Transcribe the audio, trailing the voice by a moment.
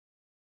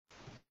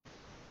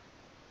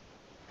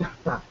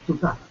ta, tu,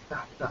 ta,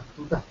 ta, ta,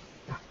 tu, ta,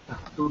 ta, ta,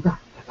 tu, ta,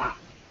 ta, ta.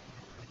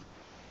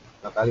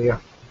 Natalia,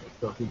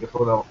 esto sí que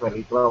fue una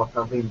película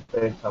bastante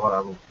intensa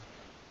para mí.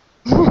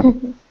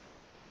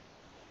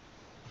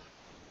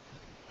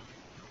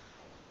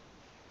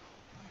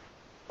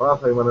 Hola,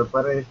 soy Manuel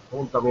Pérez,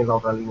 junto a mí en la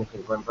otra línea se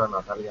encuentra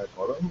Natalia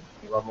Colón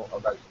y vamos a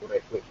hablar sobre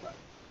Quickland.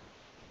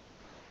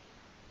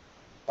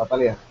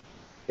 Natalia,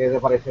 ¿qué te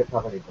parece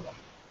esta película?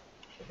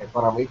 Porque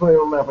para mí fue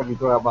una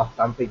película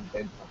bastante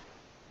intensa.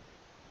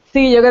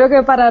 Sí, yo creo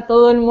que para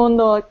todo el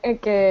mundo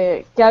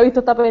que ha visto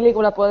esta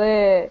película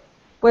puede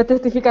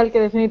testificar que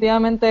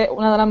definitivamente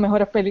una de las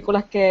mejores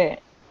películas que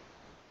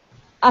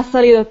ha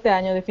salido este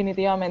año,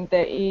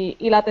 definitivamente.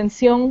 Y la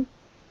tensión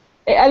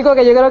es algo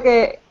que yo creo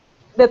que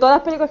de todas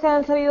las películas que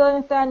han salido en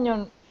este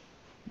año,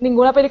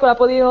 ninguna película ha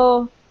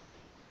podido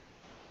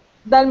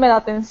darme la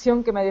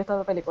atención que me dio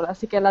esta película.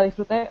 Así que la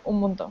disfruté un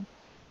montón.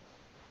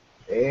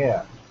 Eh,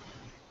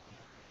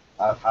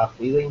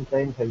 Así de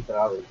intensa y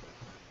trágica.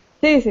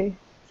 Sí, sí,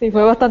 sí,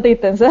 fue bastante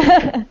intensa.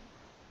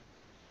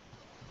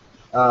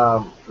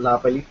 La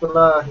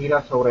película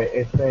gira sobre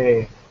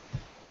este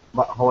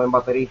joven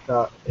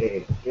baterista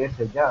que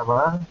se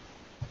llama,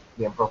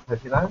 bien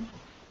profesional,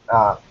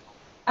 ah,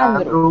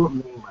 Andrew. Andrew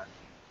Neiman,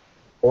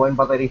 joven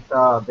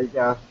baterista de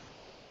jazz,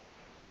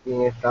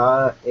 quien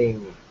está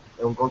en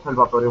un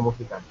conservatorio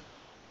musical.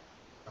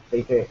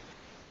 Así que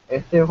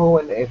este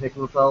joven es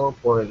reclutado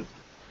por el,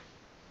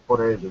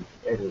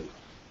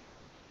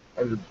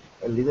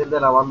 el líder de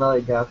la banda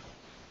de jazz,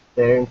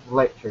 Terence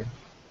Fletcher,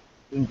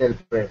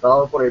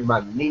 interpretado por el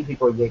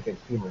magnífico J.K.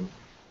 Simmons.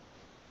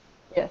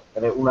 Yes.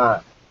 Él es eh,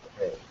 una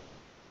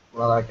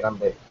de las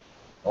grandes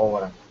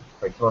obras,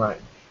 personas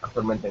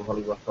actualmente en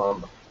Hollywood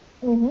actuando.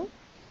 Ujú.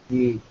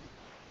 Y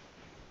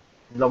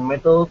los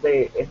métodos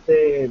de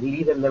este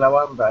líder de la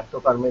banda es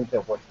totalmente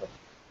opuesto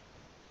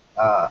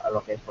a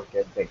lo que es,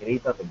 porque te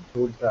grita, te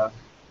insulta.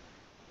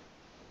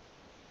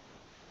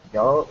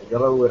 Yo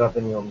lo hubiera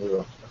tenido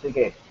miedo. Así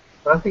que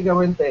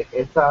prácticamente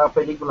esta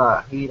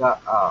película gira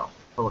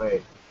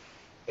sobre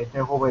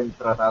este joven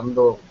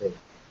tratando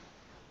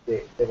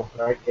de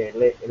demostrar que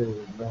él es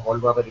el mejor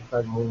baterista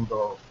del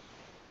mundo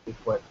y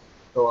pues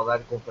todo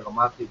dar con que lo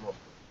máximo,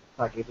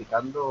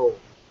 sacrificando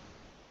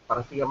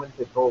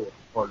prácticamente todo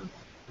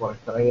por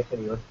estar en ese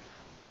nivel.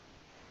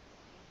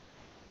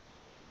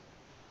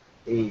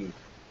 Y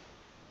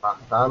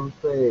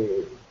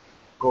bastante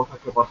cosas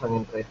que pasan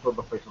entre estos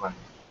dos personajes.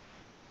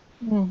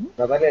 Ujú.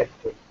 Natalia,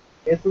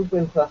 ¿qué tú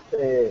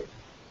pensaste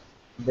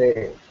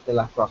de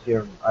la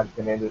actuación al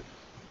tener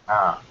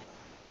a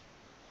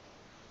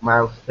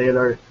Miles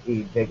Taylor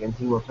y Jake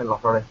Simmons en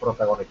los roles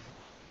protagonistas?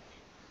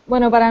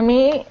 Bueno, para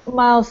mí,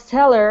 Miles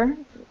Teller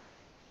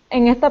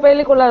en esta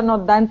película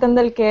nos da a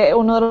entender que es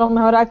uno de los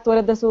mejores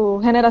actores de su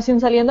generación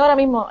saliendo ahora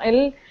mismo.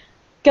 Él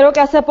creo que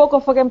hace poco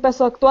fue que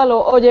empezó a actuar,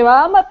 o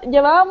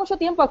llevaba mucho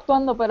tiempo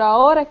actuando, pero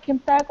ahora es que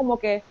está como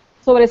que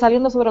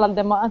sobresaliendo sobre los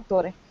demás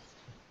actores.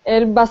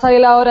 Él va a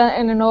salir ahora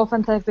en el nuevo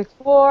Fantastic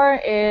Four,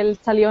 él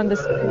salió en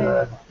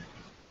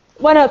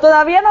bueno,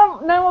 todavía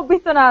no hemos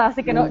visto nada,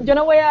 así que yo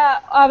no voy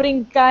a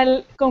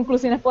brincar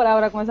conclusiones por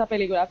ahora con esa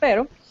película,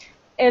 pero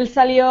él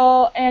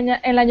salió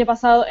el año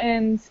pasado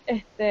en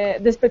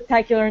The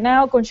Spectacular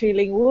Now con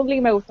Shailene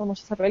Woodley, me gustó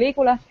mucho esa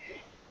película.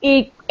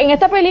 Y en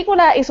esta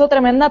película hizo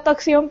tremenda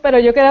actuación, pero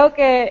yo creo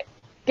que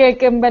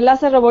en verdad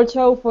se robó el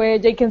show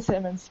fue J.K.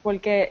 Simmons,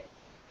 porque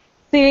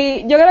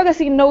yo creo que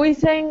si no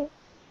hubiesen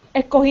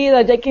escogido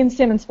a J.K.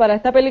 Simmons para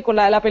esta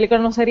película, la película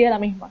no sería la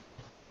misma.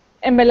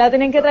 En verdad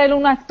tenían que traer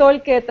un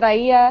actor que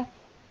traía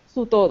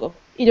su todo.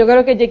 Y yo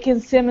creo que J.K.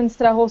 Simmons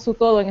trajo su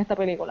todo en esta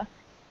película.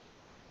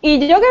 Y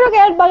yo creo que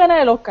él va a ganar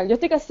el Oscar. Yo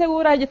estoy casi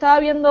segura, yo estaba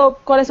viendo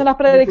cuáles son las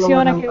 ¿Crees que lo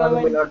predicciones van que va a a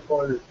haber. nominar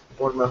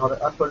por mejor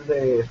actor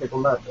de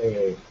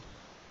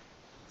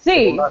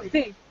Sí, secundario?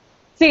 sí.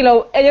 Sí,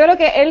 yo creo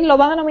que él lo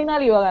van a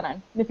nominar y va a ganar,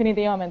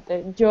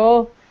 definitivamente.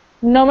 Yo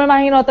no me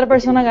imagino a otra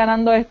persona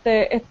ganando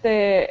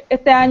este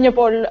año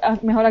por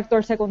mejor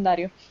actor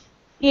secundario.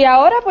 Y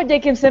ahora, pues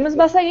J.K. Simmons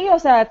va a seguir, o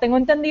sea, tengo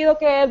entendido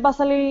que él va a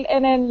salir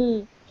en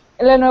el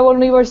nuevo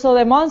universo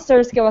de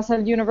Monsters, que va a ser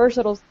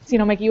Universal, si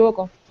no me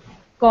equivoco,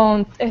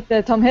 con Tom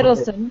Porque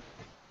Hiddleston.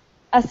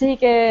 Así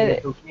que que,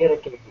 tú quieres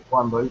que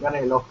cuando él gane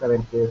el Oscar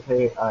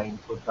empiece a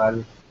insultar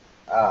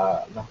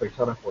a las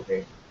personas,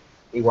 porque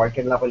igual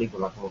que en la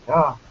película, como que,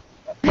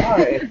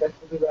 esta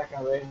estúpida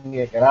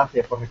academia,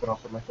 gracias por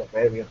reconocerme este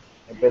premio,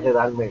 en vez de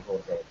darme como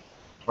que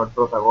por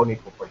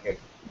protagónico, porque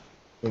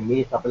sin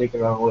mí esta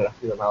película no hubiera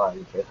sido nada, y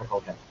empieza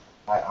como que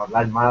a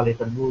hablar mal y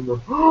todo el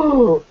mundo.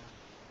 ¡Oh!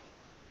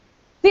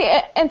 sí,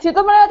 en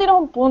cierta manera tienes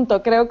un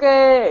punto. Creo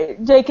que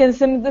J.K.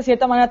 Simmons de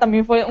cierta manera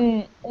también fue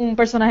un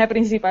personaje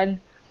principal.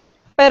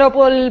 Pero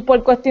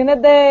por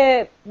cuestiones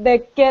de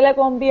qué le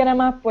conviene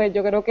más, pues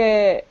yo creo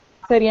que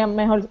sería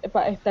mejor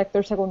este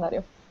actor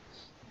secundario.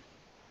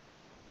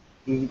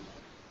 Y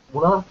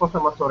una de las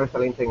cosas más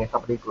sobresalientes en esta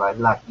película es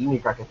la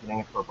química que tienen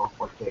estos dos,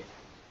 porque,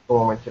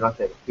 como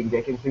mencionaste, sin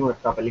Jake encima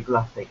esta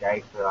película se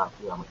cae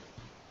relativamente.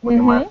 Porque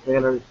Miles Ujú.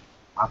 Taylor,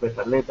 a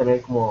pesar de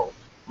tener como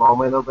más o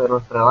menos de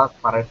nuestra edad,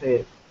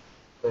 parece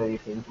de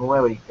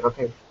 19 y creo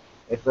que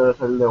esto debe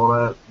ser de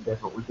una de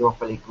sus últimas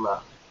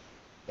películas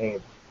eh,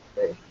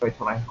 de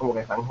personajes como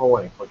que tan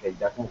jóvenes, porque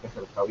ya como que se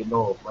lo está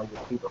viendo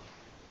mayorcito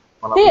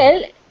para Sí, mí.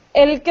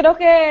 él creo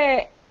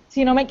que,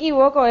 si no me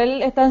equivoco,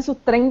 él está en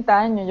sus 30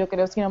 años, yo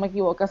creo, si no me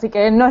equivoco. Así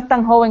que él no es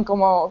tan joven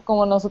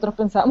como nosotros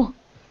pensamos.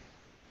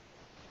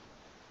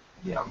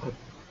 Ya,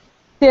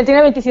 Sí, él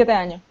tiene 27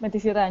 años.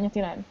 27 años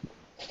tiene él.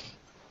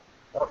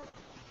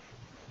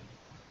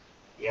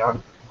 ya,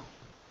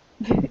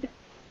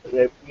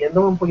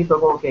 viéndome un poquito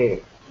como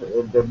que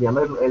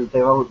desviando el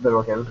tema de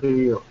lo que él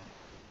review,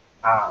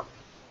 ah,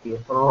 y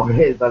esto no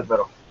es tal,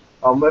 pero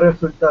aún me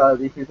resulta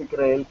difícil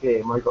creer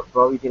que Margot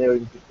Robbie tiene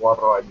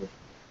 24 años.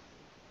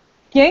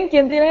 ¿Quién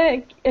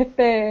tiene,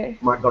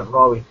 Margot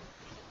Robbie,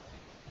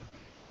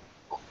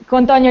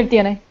 cuántos años él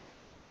tiene?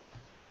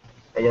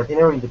 ella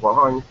tiene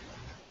 24 años,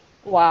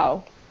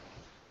 Wow,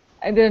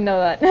 I didn't know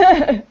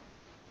that.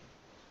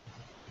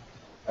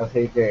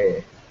 así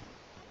que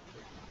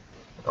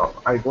no,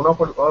 alguna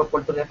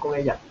oportunidad con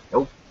ella,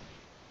 no,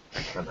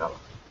 nada.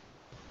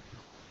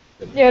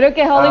 Yo creo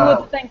que Hollywood Ah,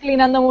 se está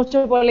inclinando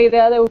mucho por la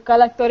idea de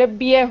buscar actores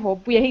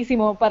viejos,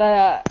 viejísimos,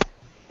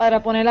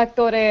 para poner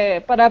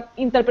actores, para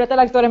interpretar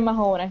actores más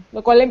jóvenes,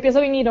 lo cual le empieza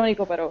bien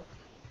irónico, pero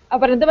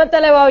aparentemente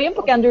le va bien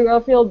porque Andrew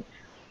Garfield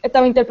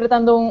estaba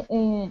interpretando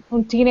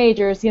un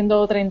teenager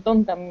siendo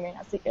treintón también,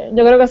 así que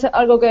yo creo que es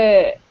algo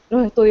que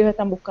los estudios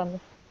están buscando.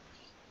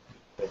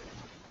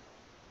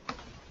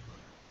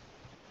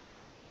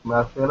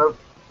 Marcelo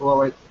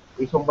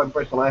hizo un buen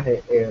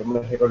personaje, me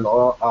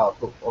recordó a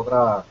su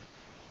otra,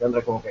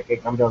 tendré como que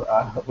cambio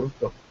a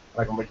brusco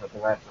la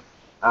conversación a esta.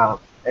 Ah,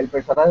 el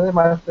personaje de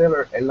Miles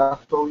Teller, él la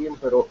actuó bien,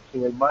 pero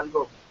sin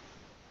embargo,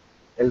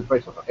 el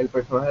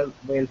personaje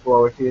de él pudo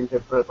haber sido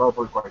interpretado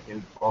por cualquier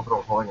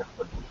otro joven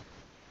actor.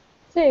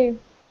 Sí,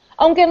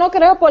 aunque no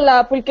creo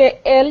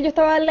porque yo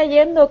estaba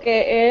leyendo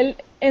que él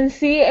en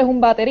sí es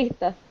un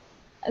baterista,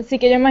 así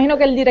que yo imagino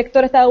que el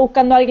director estaba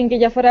buscando a alguien que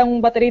ya fuera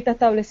un baterista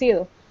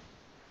establecido.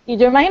 Y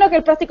yo imagino que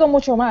él practicó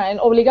mucho más, él,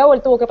 obligado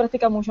él tuvo que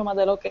practicar mucho más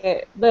de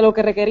lo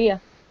que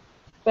requería.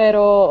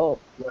 Pero,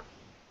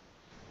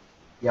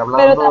 Y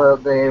pero hablando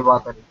de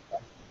batería,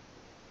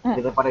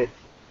 ¿qué ajá, te parece?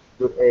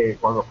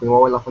 Cuando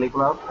fuimos a ver la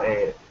película,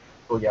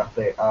 tú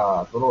llevaste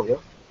a tu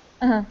novio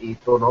ajá, y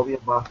tu novio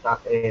va a estar,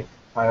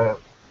 sabe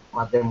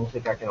más de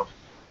música que nosotros.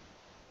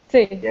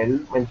 Y sí,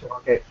 él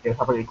mencionó que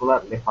esa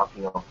película le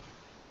fascinó.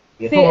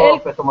 Y sí, eso es uno de los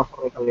él, aspectos más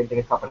sobresalientes en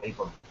esta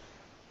película.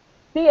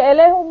 sí, él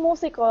es un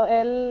músico,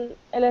 él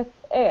es,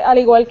 al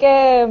igual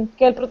que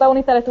el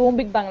protagonista, él estuvo en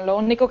Big Bang, lo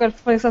único que él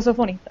fue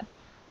saxofonista.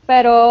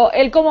 Pero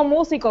él como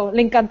músico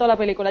le encantó la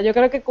película. Yo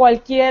creo que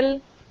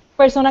cualquier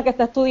persona que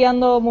está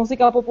estudiando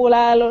música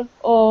popular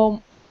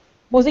o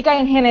música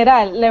en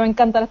general le va a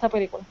encantar esta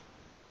película.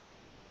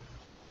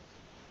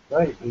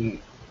 ¿No? Y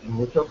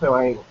muchos se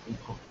van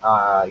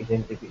a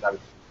identificar,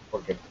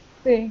 porque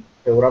Sí,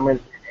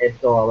 seguramente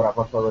esto habrá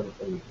pasado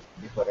en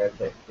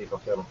diferentes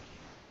situaciones.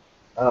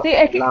 Ah, sí,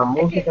 es la que,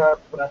 es que, música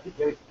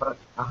práctica,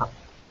 ajá.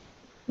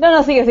 no,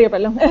 no, sigue,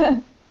 perdón.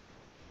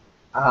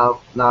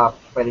 La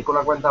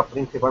película cuenta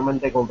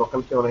principalmente con dos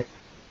canciones,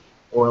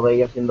 una de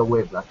ellas siendo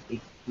Whiplash,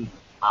 y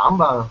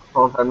ambas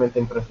son realmente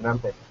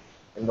impresionantes,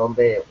 en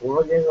donde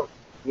uno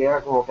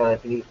llega como que a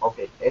definir, ok,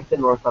 este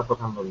no lo está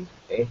tocando bien,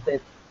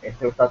 este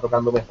lo está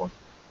tocando mejor.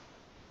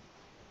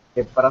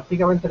 Que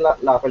prácticamente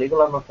la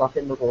película nos está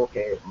haciendo como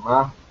que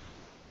más,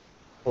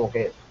 como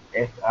que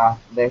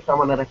de esta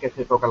manera es que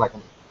se toca la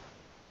canción.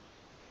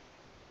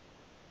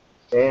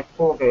 Es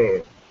como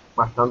que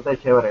bastante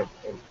chévere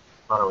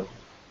para mí,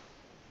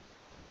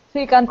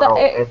 Sí, canta,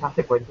 pero esas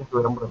secuencias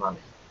estuvieron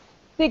brutales.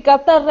 sí,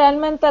 capta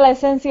realmente la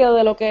esencia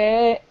de lo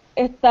que es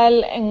estar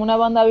en una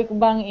banda Big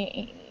Bang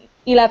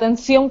y la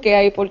tensión que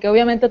hay, porque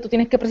obviamente tú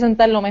tienes que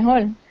presentar lo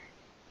mejor.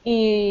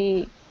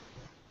 Y,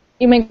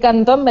 y me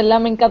encantó, en verdad,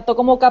 me encantó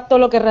cómo captó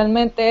lo que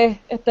realmente es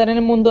estar en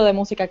el mundo de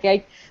música que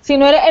hay. Si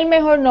no eres el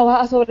mejor, no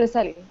vas a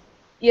sobresalir.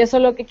 Y eso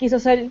es lo que quiso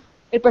hacer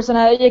el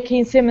personaje de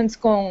J.K. Simmons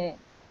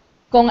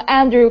con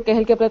Andrew, que es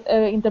el que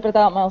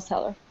interpretaba a Miles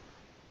Teller.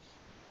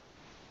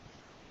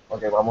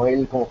 Ok, vamos a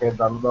ir como que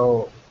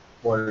dando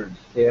por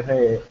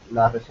cierre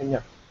la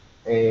reseña.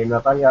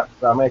 Natalia,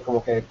 dame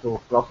como que tus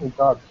closing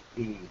thoughts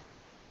y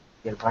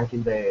el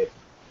ranking de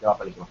la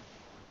película.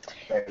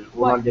 El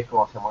uno Bueno, al 10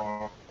 como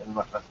hacemos en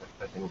nuestras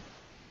reseñas.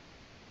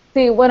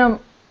 sí, bueno,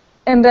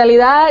 en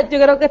realidad yo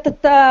creo que esto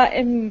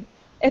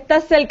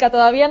está cerca,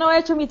 todavía no he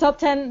hecho mi top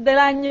 10 del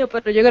año,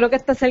 pero yo creo que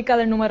está cerca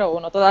del número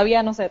uno,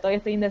 todavía no sé, todavía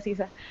estoy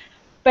indecisa.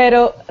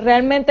 Pero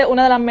realmente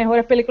una de las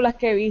mejores películas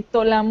que he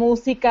visto, la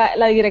música,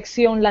 la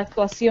dirección, la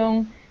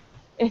actuación,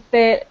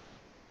 este,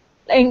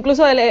 e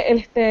incluso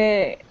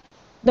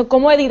de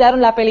cómo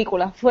editaron la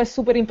película, fue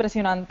súper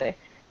impresionante.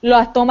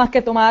 Las tomas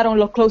que tomaron,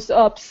 los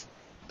close-ups,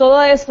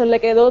 todo eso le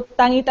quedó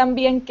tan y tan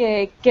bien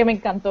que me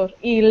encantó.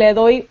 Y le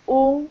doy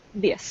un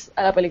 10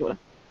 a la película.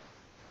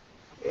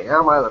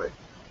 Madre.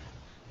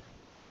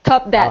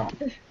 Top Ah, that.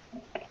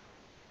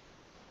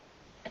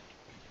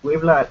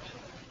 Whiplash,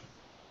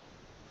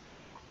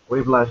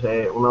 Whiplash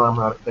es una de las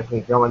mejores,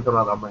 definitivamente una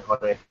de las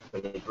mejores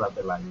películas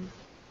del año.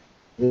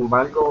 Sin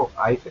embargo,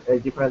 hay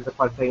diferentes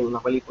partes en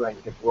una película en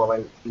que pudo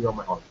haber sido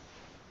mejor.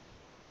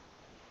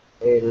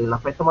 El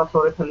aspecto más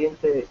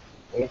sobresaliente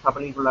en esta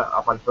película,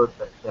 aparte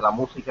de la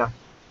música,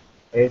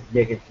 es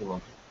J.K.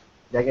 Simmons,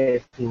 ya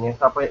que sin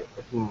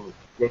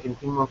J.K.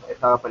 Simmons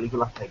esta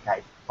película se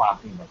cae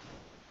fácilmente.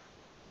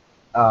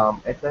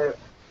 Um, este,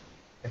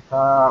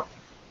 esta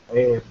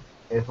es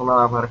una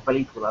de las mejores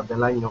películas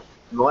del año,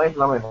 no es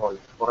la mejor,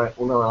 pero es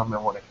una de las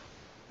mejores.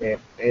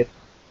 Es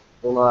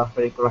una de las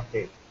películas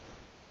que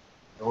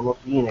uno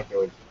tiene que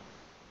ver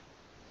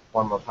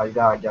cuando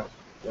salga ya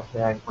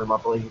sea en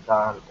formato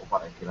digital o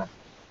para alquilar.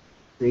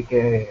 Así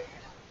que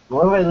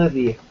 9 de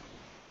 10.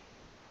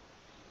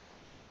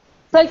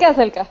 Cerca,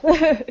 cerca.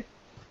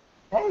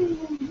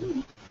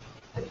 Hey,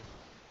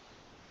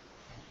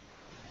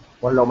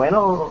 por lo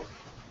menos,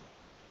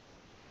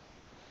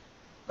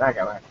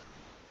 venga.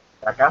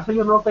 ¿Acaso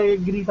yo no te he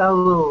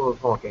gritado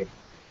como que,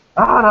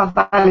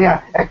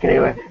 Natalia,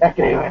 escribe,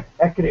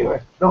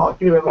 no,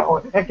 escribe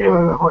mejor,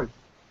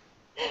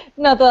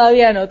 No,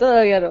 todavía no,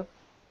 todavía no.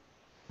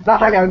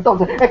 Natalia,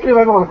 entonces,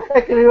 escribe mejor.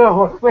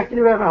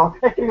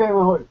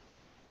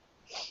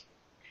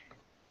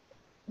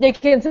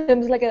 J.K.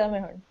 Simmons le queda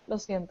mejor, lo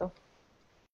siento.